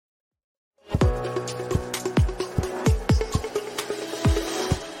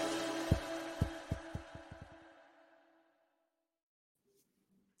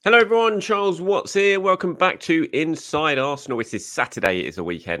Hello everyone, Charles Watts here. Welcome back to Inside Arsenal. It is Saturday, it is a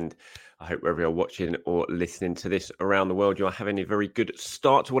weekend. I hope wherever you're watching or listening to this around the world, you are having a very good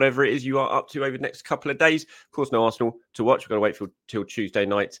start to whatever it is you are up to over the next couple of days. Of course, no Arsenal to watch. We're going to wait till Tuesday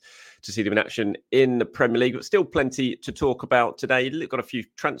night to see them in action in the Premier League, but still plenty to talk about today. Got a few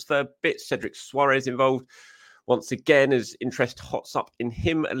transfer bits. Cedric Suarez involved once again, as interest hots up in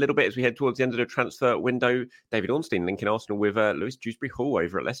him a little bit as we head towards the end of the transfer window. David Ornstein linking Arsenal with Lewis Dewsbury Hall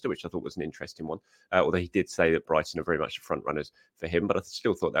over at Leicester, which I thought was an interesting one. Although he did say that Brighton are very much the front runners for him, but I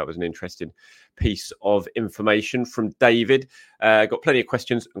still thought that was an interesting piece of information from David. Got plenty of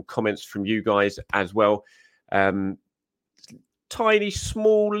questions and comments from you guys as well. Tiny,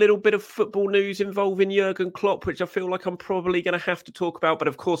 small, little bit of football news involving Jurgen Klopp, which I feel like I'm probably going to have to talk about. But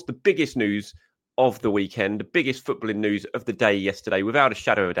of course, the biggest news of the weekend, the biggest footballing news of the day yesterday, without a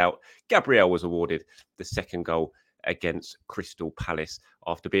shadow of a doubt, Gabriel was awarded the second goal against Crystal Palace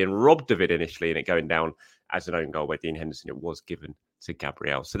after being robbed of it initially and it going down as an own goal by Dean Henderson. It was given to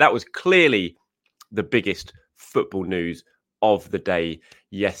Gabriel. So that was clearly the biggest football news of the day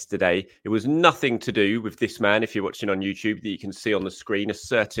yesterday. It was nothing to do with this man, if you're watching on YouTube, that you can see on the screen, a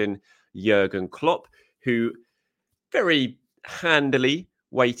certain Jurgen Klopp, who very handily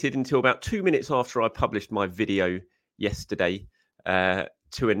waited until about 2 minutes after I published my video yesterday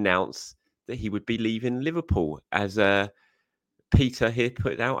to announce that he would be leaving Liverpool. As Peter here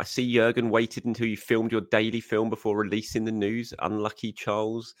put it out, I see Jurgen waited until you filmed your daily film before releasing the news. Unlucky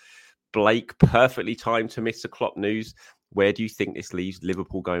Charles. Blake, perfectly timed to miss the Klopp news. Where do you think this leaves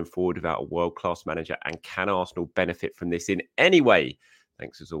Liverpool going forward without a world-class manager? And can Arsenal benefit from this in any way?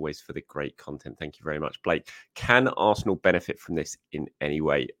 Thanks as always for the great content. Thank you very much, Blake. Can Arsenal benefit from this in any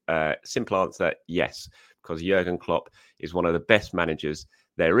way? Simple answer, yes, because Jurgen Klopp is one of the best managers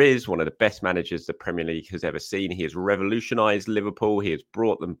there is, one of the best managers the Premier League has ever seen. He has revolutionised Liverpool. He has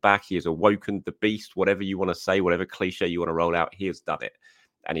brought them back. He has awoken the beast, whatever you want to say, whatever cliche you want to roll out, he has done it.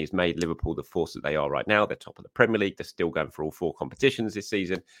 And he's made Liverpool the force that they are right now. They're top of the Premier League. They're still going for all four competitions this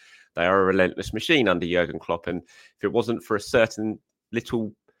season. They are a relentless machine under Jurgen Klopp. And if it wasn't for a certain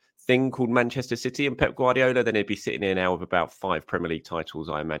little thing called Manchester City and Pep Guardiola, then he'd be sitting here now with about 5 Premier League titles,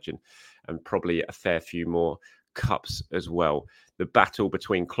 I imagine, and probably a fair few more cups as well. The battle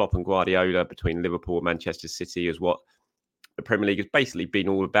between Klopp and Guardiola, between Liverpool and Manchester City, is what the Premier League has basically been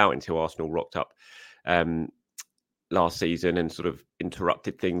all about until Arsenal rocked up last season and sort of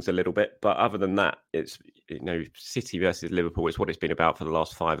interrupted things a little bit. But other than that, it's, City versus Liverpool is what it's been about for the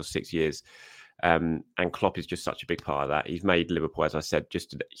last 5 or 6 years. And Klopp is just such a big part of that. He's made Liverpool, as I said,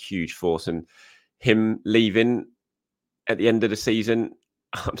 just a huge force. And him leaving at the end of the season,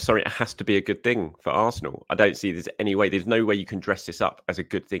 I'm sorry, it has to be a good thing for Arsenal. I don't see there's any way. There's no way you can dress this up as a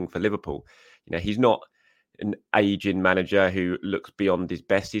good thing for Liverpool. He's not an aging manager who looks beyond his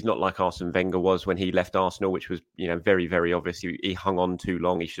best. He's not like Arsene Wenger was when he left Arsenal, which was, very, very obvious. He hung on too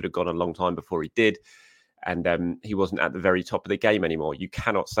long. He should have gone a long time before he did. And he wasn't at the very top of the game anymore. You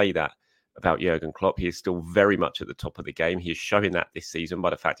cannot say that about Jurgen Klopp. He is still very much at the top of the game. He is showing that this season by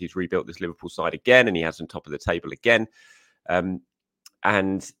the fact he's rebuilt this Liverpool side again and he has on top of the table again.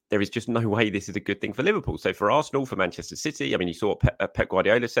 And there is just no way this is a good thing for Liverpool. So for Arsenal, for Manchester City, I mean, you saw what Pep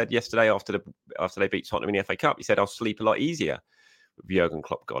Guardiola said yesterday after they beat Tottenham in the FA Cup. He said, I'll sleep a lot easier with Jurgen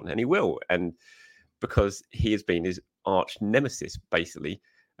Klopp gone. And he will. And because he has been his arch nemesis, basically,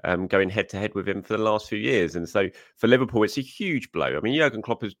 going head-to-head with him for the last few years. And so for Liverpool, it's a huge blow. I mean, Jurgen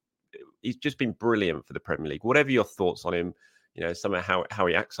Klopp he's just been brilliant for the Premier League. Whatever your thoughts on him, somehow how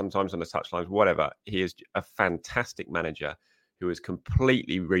he acts sometimes on the touchlines, whatever, he is a fantastic manager who has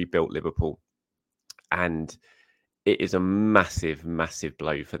completely rebuilt Liverpool. And it is a massive, massive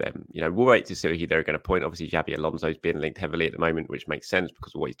blow for them. We'll wait to see who they're going to point. Obviously, Xabi Alonso is being linked heavily at the moment, which makes sense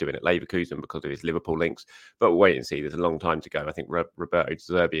because of what he's doing at Leverkusen, because of his Liverpool links. But we'll wait and see. There's a long time to go. I think Roberto De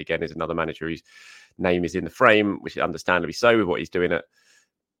Zerbi, again, is another manager whose name is in the frame, which is understandably so with what he's doing at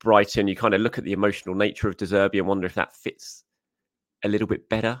Brighton. You kind of look at the emotional nature of De Zerbi and wonder if that fits a little bit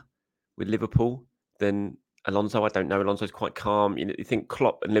better with Liverpool than Alonso. I don't know. Alonso's quite calm. You think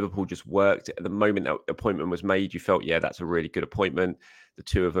Klopp and Liverpool just worked. At the moment that appointment was made, you felt, yeah, that's a really good appointment. The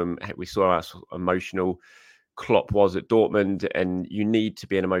two of them, we saw how emotional Klopp was at Dortmund, and you need to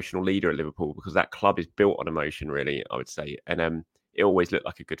be an emotional leader at Liverpool because that club is built on emotion, really, I would say. And it always looked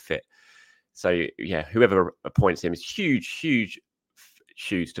like a good fit. So, yeah, whoever appoints him is huge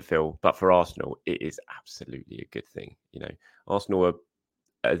shoes to fill. But for Arsenal, it is absolutely a good thing. Arsenal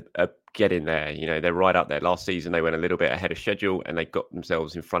are getting there. They're right up there. Last season, they went a little bit ahead of schedule and they got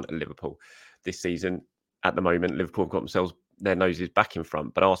themselves in front of Liverpool. This season, at the moment, Liverpool have got themselves, their noses back in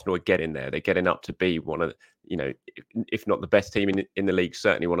front. But Arsenal are getting there. They're getting up to be one of, if not the best team in the league,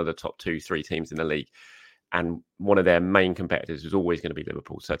 certainly one of the top 2-3 teams in the league. And one of their main competitors is always going to be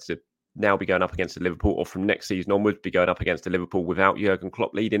Liverpool. So to now be going up against the Liverpool, or from next season onwards, be going up against the Liverpool without Jurgen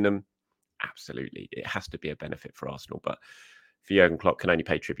Klopp leading them, absolutely, it has to be a benefit for Arsenal. But for Jurgen Klopp, can only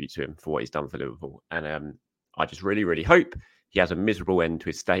pay tribute to him for what he's done for Liverpool. And I just really, really hope he has a miserable end to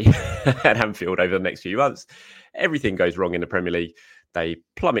his stay at Anfield over the next few months. Everything goes wrong in the Premier League. They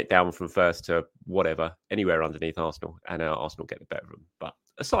plummet down from first to whatever, anywhere underneath Arsenal, and Arsenal get the better of them. But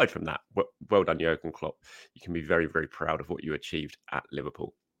aside from that, well done, Jurgen Klopp. You can be very, very proud of what you achieved at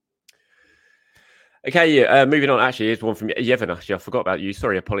Liverpool. Okay, moving on. Actually, here's one from Yevon. Actually, I forgot about you.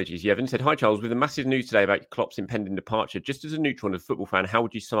 Sorry, apologies. Yevon said, "Hi, Charles. With the massive news today about Klopp's impending departure, just as a neutral and a football fan, how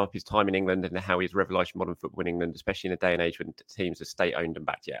would you sum up his time in England and how he's revolutionised modern football in England, especially in a day and age when teams are state-owned and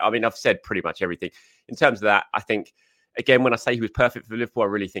backed?" Yeah, I mean, I've said pretty much everything. In terms of that, I think, again, when I say he was perfect for Liverpool, I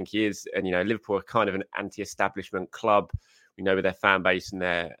really think he is. And, Liverpool are kind of an anti-establishment club. We know with their fan base and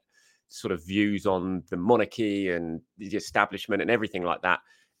their sort of views on the monarchy and the establishment and everything like that.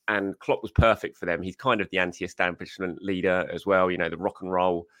 And Klopp was perfect for them. He's kind of the anti-establishment leader as well. The rock and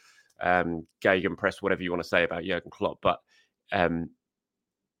roll, gegenpress, whatever you want to say about Jurgen Klopp. But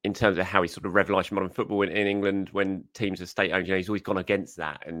in terms of how he sort of revolutionised modern football in England when teams are state-owned, he's always gone against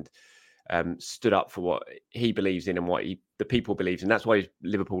that and stood up for what he believes in and what the people believes in. That's why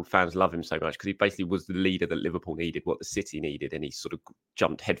Liverpool fans love him so much, because he basically was the leader that Liverpool needed, what the city needed, and he sort of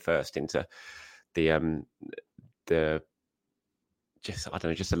jumped headfirst into the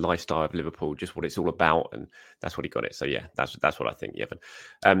just the lifestyle of Liverpool, just what it's all about, and that's what he got it. So yeah, that's what I think,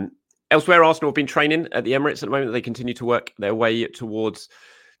 Yevon. Elsewhere, Arsenal have been training at the Emirates at the moment. They continue to work their way towards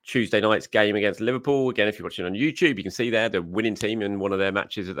Tuesday night's game against Liverpool. Again, if you're watching on YouTube, you can see there the winning team in one of their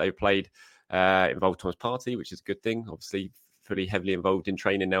matches that they played involved Thomas Partey, which is a good thing. Obviously, fully heavily involved in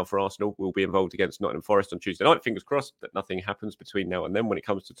training now for Arsenal. Will be involved against Nottingham Forest on Tuesday night. Fingers crossed that nothing happens between now and then when it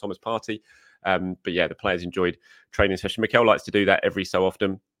comes to Thomas Partey. But yeah, the players enjoyed training session. Mikel likes to do that every so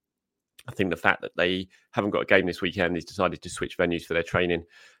often. I think the fact that they haven't got a game this weekend, he's decided to switch venues for their training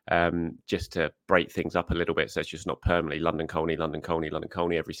just to break things up a little bit. So it's just not permanently London Colney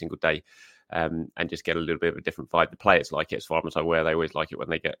every single day, and just get a little bit of a different vibe. The players like it, as far as I'm aware. They always like it when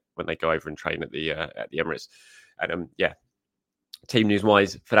they go over and train at the Emirates. And team news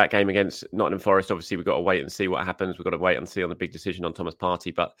wise for that game against Nottingham Forest, obviously we've got to wait and see what happens. We've got to wait and see on the big decision on Thomas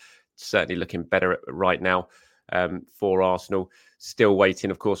Partey, but certainly looking better right now for Arsenal. Still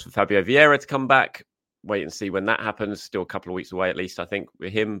waiting, of course, for Fabio Vieira to come back. Wait and see when that happens. Still a couple of weeks away, at least, I think,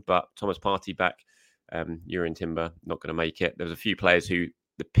 with him. But Thomas Partey back. Jurgen Timber not going to make it. There was a few players who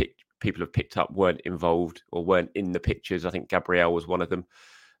people have picked up weren't involved or weren't in the pictures. I think Gabriel was one of them,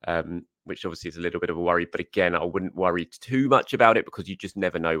 which obviously is a little bit of a worry. But again, I wouldn't worry too much about it, because you just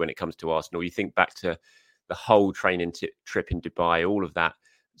never know when it comes to Arsenal. You think back to the whole training trip in Dubai, all of that.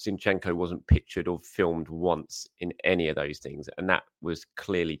 Zinchenko wasn't pictured or filmed once in any of those things, and that was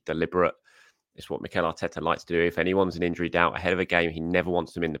clearly deliberate. It's what Mikel Arteta likes to do. If anyone's an injury doubt ahead of a game, he never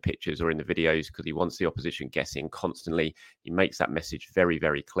wants them in the pictures or in the videos, because he wants the opposition guessing constantly. He makes that message very,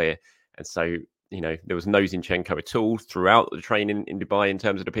 very clear. And so, there was no Zinchenko at all throughout the training in Dubai in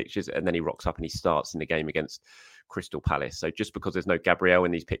terms of the pictures, and then he rocks up and he starts in the game against Crystal Palace. So just because there's no Gabriel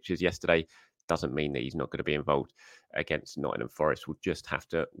in these pictures yesterday doesn't mean that he's not going to be involved against Nottingham Forest. We'll just have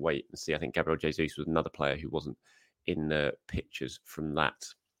to wait and see. I think Gabriel Jesus was another player who wasn't in the pictures from that.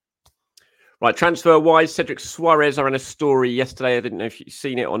 Right, transfer-wise, Cedric Suarez, I ran a story yesterday. I didn't know if you've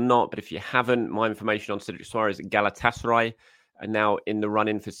seen it or not, but if you haven't, my information on Cedric Suarez at Galatasaray are now in the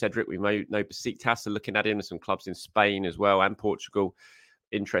run-in for Cedric. We know Besiktas are looking at him, and some clubs in Spain as well and Portugal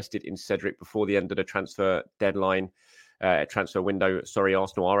interested in Cedric before the end of the transfer deadline. Transfer window.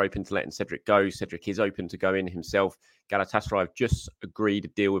 Arsenal are open to letting Cedric go. Cedric is open to going himself. Galatasaray have just agreed a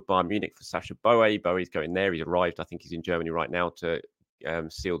deal with Bayern Munich for Sacha Boey. Boey's going there. He's arrived. I think he's in Germany right now to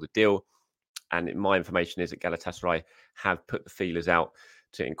seal the deal. And my information is that Galatasaray have put the feelers out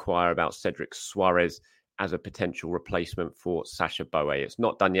to inquire about Cedric Suarez as a potential replacement for Sacha Boey. It's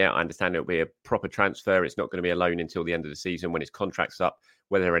not done yet. I understand it'll be a proper transfer. It's not going to be a loan until the end of the season when his contract's up.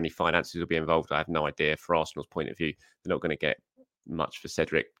 Whether any finances will be involved, I have no idea. For Arsenal's point of view, they're not going to get much for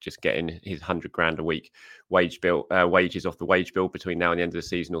Cedric. Just getting his $100,000 a week wages off the wage bill between now and the end of the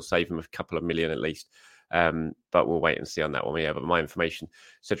season will save him a couple of million at least. But we'll wait and see on that one. Yeah, but my information,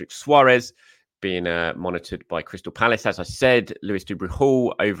 Cedric Suarez being monitored by Crystal Palace. As I said, Lewis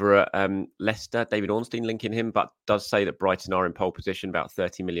Dubreuil over at Leicester. David Ornstein linking him, but does say that Brighton are in pole position, about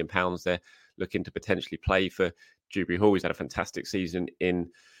 £30 million. They're looking to potentially play for Dubreuil. He's had a fantastic season in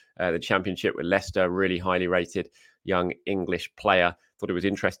the Championship with Leicester, really highly rated young English player. Thought it was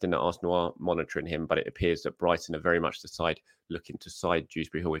interesting that Arsenal are monitoring him, but it appears that Brighton are very much the side looking to side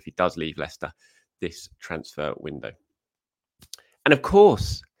Dewsbury Hall if he does leave Leicester this transfer window. And of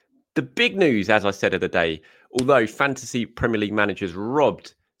course, the big news, as I said, of the day, although fantasy Premier League managers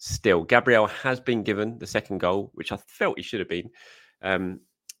robbed still, Gabriel has been given the second goal, which I felt he should have been.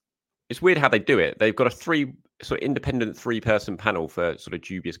 It's weird how they do it. They've got a independent three-person panel for sort of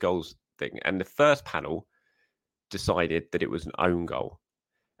dubious goals thing. And the first panel decided that it was an own goal.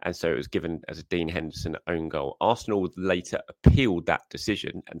 And so it was given as a Dean Henderson own goal. Arsenal later appealed that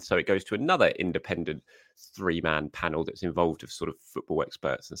decision. And so it goes to another independent three-man panel that's involved with sort of football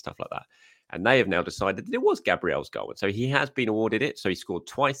experts and stuff like that. And they have now decided that it was Gabriel's goal. And so he has been awarded it. So he scored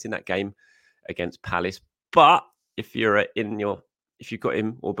twice in that game against Palace. But if you've got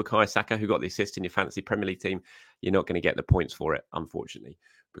him or Bukayo Saka, who got the assist in your fantasy Premier League team, you're not going to get the points for it, unfortunately,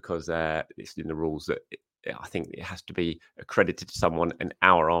 because it's in the rules that I think it has to be accredited to someone an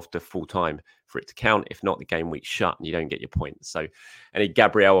hour after full time for it to count. If not, the game week's shut and you don't get your points. So any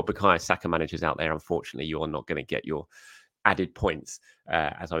Gabriel or Bukayo Saka managers out there, unfortunately, you are not going to get your added points.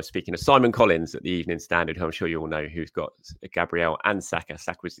 As I was speaking to Simon Collins at the Evening Standard, who I'm sure you all know, who's got Gabriel and Saka.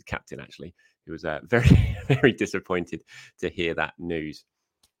 Saka was the captain, actually. He was very, very disappointed to hear that news.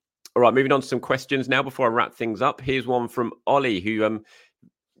 All right, moving on to some questions now before I wrap things up. Here's one from Ollie, who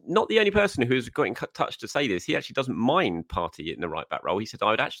not the only person who's got in touch to say this. He actually doesn't mind Partey in the right back role. He said,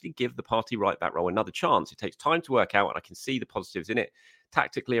 I would actually give the Partey right back role another chance. It takes time to work out and I can see the positives in it.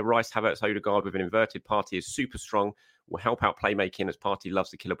 Tactically, a Rice, Havertz, Odegaard with an inverted Partey is super strong, will help out playmaking as Partey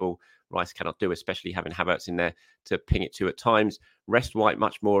loves the killer ball. Rice cannot do, especially having Havertz in there to ping it to at times. Rest White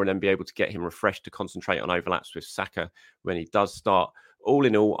much more and then be able to get him refreshed to concentrate on overlaps with Saka when he does start. All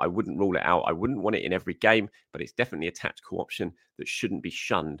in all, I wouldn't rule it out. I wouldn't want it in every game, but it's definitely a tactical option that shouldn't be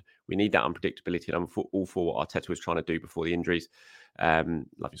shunned. We need that unpredictability, and I'm all for what Arteta was trying to do before the injuries. Love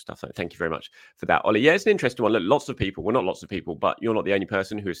your stuff. So thank you very much for that, Ollie. Yeah, it's an interesting one. Look, lots of people, well, not lots of people, but you're not the only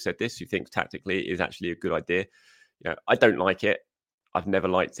person who has said this, who thinks tactically it is actually a good idea. You know, I don't like it. I've never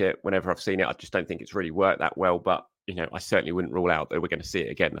liked it. Whenever I've seen it, I just don't think it's really worked that well. But, you know, I certainly wouldn't rule out that we're going to see it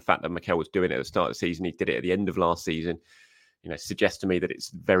again. The fact that Mikel was doing it at the start of the season, he did it at the end of last season, you know, suggests to me that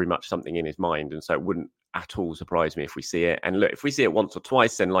it's very much something in his mind. And so it wouldn't at all surprise me if we see it. And look, if we see it once or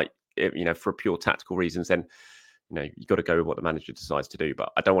twice, then for pure tactical reasons, then, you know, you've got to go with what the manager decides to do.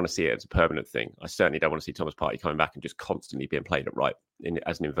 But I don't want to see it as a permanent thing. I certainly don't want to see Thomas Partey coming back and just constantly being played at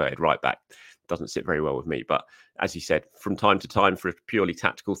as an inverted right back. Doesn't sit very well with me. But as you said, from time to time, for a purely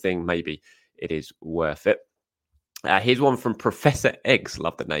tactical thing, maybe it is worth it. Here's one from Professor Eggs,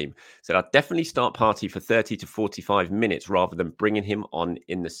 love the name. Said, I'd definitely start Partey for 30 to 45 minutes rather than bringing him on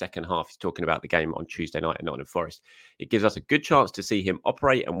in the second half. He's talking about the game on Tuesday night at Nottingham Forest. It gives us a good chance to see him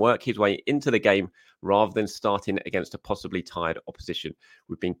operate and work his way into the game rather than starting against a possibly tired opposition.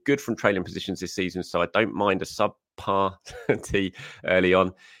 We've been good from trailing positions this season, so I don't mind a subpar T early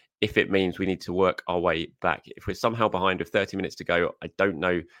on if it means we need to work our way back. If we're somehow behind with 30 minutes to go, I don't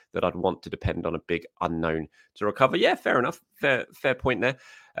know that I'd want to depend on a big unknown to recover. Yeah, fair enough. Fair point there.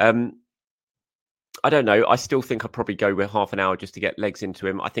 I don't know. I still think I'd probably go with half an hour just to get legs into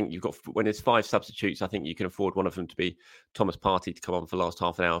him. I think when there's 5 substitutes, I think you can afford one of them to be Thomas Partey to come on for the last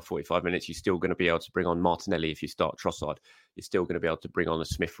half an hour, 45 minutes. You're still going to be able to bring on Martinelli if you start Trossard. You're still going to be able to bring on a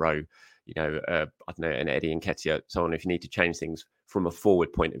Smith Rowe, an Eddie Nketiah, someone if you need to change things from a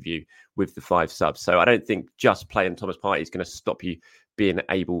forward point of view with the 5 subs. So I don't think just playing Thomas Partey is going to stop you being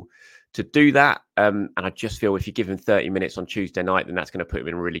able to do that. And I just feel if you give him 30 minutes on Tuesday night, then that's going to put him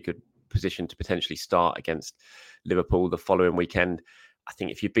in a really good position to potentially start against Liverpool the following weekend. I think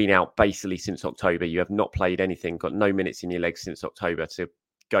if you've been out basically since October, you have not played anything, got no minutes in your legs since October, to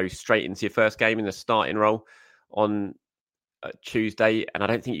go straight into your first game in the starting role on Tuesday. And I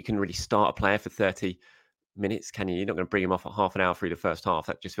don't think you can really start a player for 30 minutes, can you? You're not going to bring him off at half an hour through the first half.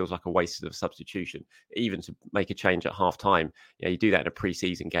 That just feels like a waste of a substitution. Even to make a change at half time, you do that in a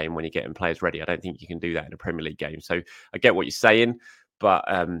pre-season game when you're getting players ready. I don't think you can do that in a Premier League game. So I get what you're saying, but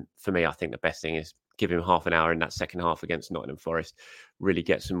for me, I think the best thing is give him half an hour in that second half against Nottingham Forest, really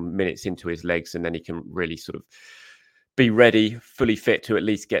get some minutes into his legs, and then he can really sort of be ready, fully fit to at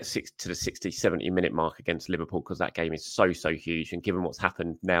least get to the 60, 70 minute mark against Liverpool, because that game is so huge. And given what's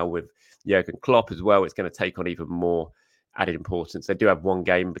happened now with Jurgen Klopp as well, it's going to take on even more added importance. They do have one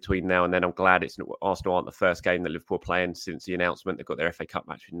game between now and then. I'm glad Arsenal aren't the first game that Liverpool are playing since the announcement. They've got their FA Cup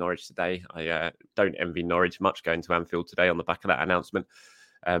match with Norwich today. I don't envy Norwich much going to Anfield today on the back of that announcement.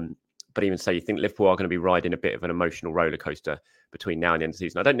 But even so, you think Liverpool are going to be riding a bit of an emotional roller coaster between now and the end of the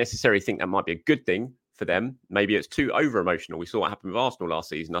season. I don't necessarily think that might be a good thing for them. Maybe it's too over emotional. We saw what happened with Arsenal last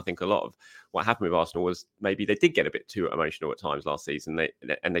season. I think a lot of what happened with Arsenal was maybe they did get a bit too emotional at times last season.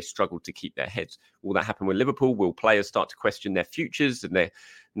 They struggled to keep their heads. Will that happen with Liverpool? Will players start to question their futures and they're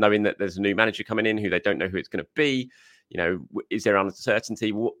knowing that there's a new manager coming in who they don't know who it's going to be? Is there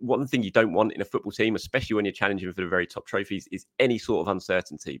uncertainty? One thing you don't want in a football team, especially when you're challenging for the very top trophies, is any sort of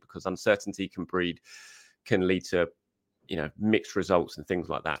uncertainty, because uncertainty can lead to, mixed results and things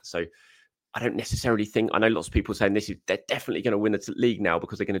like that. So I don't necessarily think, I know lots of people saying they're definitely going to win the league now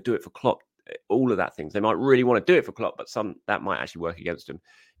because they're going to do it for Klopp. All of that things. They might really want to do it for Klopp, but that might actually work against them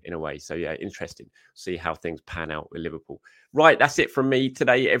in a way. So yeah, interesting. See how things pan out with Liverpool. Right, that's it from me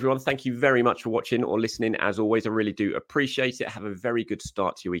today, everyone. Thank you very much for watching or listening. As always, I really do appreciate it. Have a very good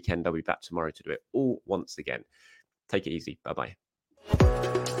start to your weekend. I'll be back tomorrow to do it all once again. Take it easy.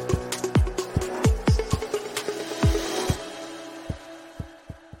 Bye-bye.